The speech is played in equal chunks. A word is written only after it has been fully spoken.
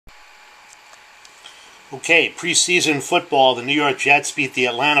Okay, preseason football, the New York Jets beat the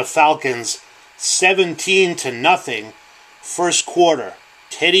Atlanta Falcons 17-0. First quarter,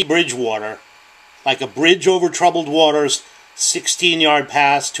 Teddy Bridgewater, like a bridge over troubled waters, 16-yard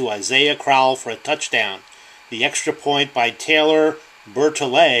pass to Isaiah Crowell for a touchdown. The extra point by Taylor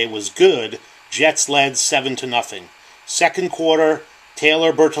Bertolet was good. Jets led 7-0. Second quarter,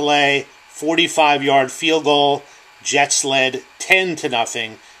 Taylor Bertolet, 45-yard field goal. Jets led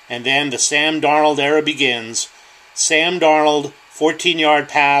 10-0. And then the Sam Darnold era begins. Sam Darnold, 14-yard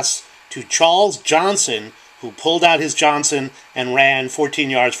pass to Charles Johnson, who pulled out his Johnson and ran 14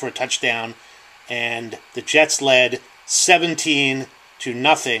 yards for a touchdown. And the Jets led 17-0.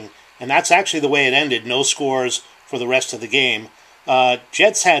 And that's actually the way it ended. No scores for the rest of the game.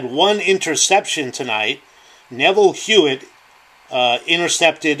 Jets had one interception tonight. Neville Hewitt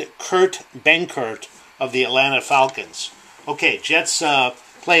intercepted Kurt Benkert of the Atlanta Falcons. Okay, Jets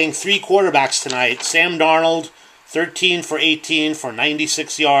playing three quarterbacks tonight. Sam Darnold, 13 for 18 for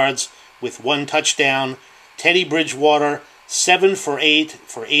 96 yards with one touchdown. Teddy Bridgewater, 7 for 8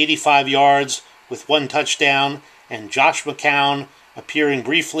 for 85 yards with one touchdown. And Josh McCown appearing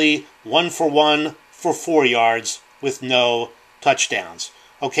briefly, 1 for 1 for 4 yards with no touchdowns.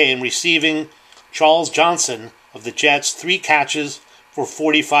 Okay, in receiving, Charles Johnson of the Jets, 3 catches for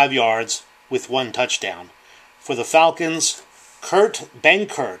 45 yards with one touchdown. For the Falcons, Kurt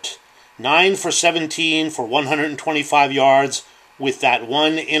Benkert, 9 for 17 for 125 yards with that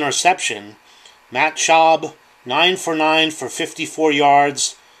one interception. Matt Schaub, 9 for 9 for 54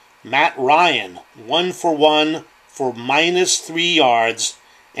 yards. Matt Ryan, 1 for 1 for -3 yards.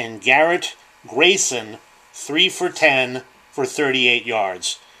 And Garrett Grayson, 3 for 10 for 38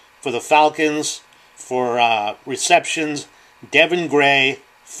 yards. For the Falcons, for receptions, Devin Gray,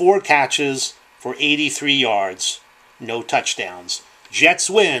 4 catches for 83 yards. No touchdowns. Jets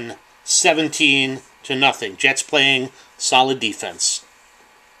win 17-0. Jets playing solid defense.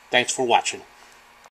 Thanks for watching.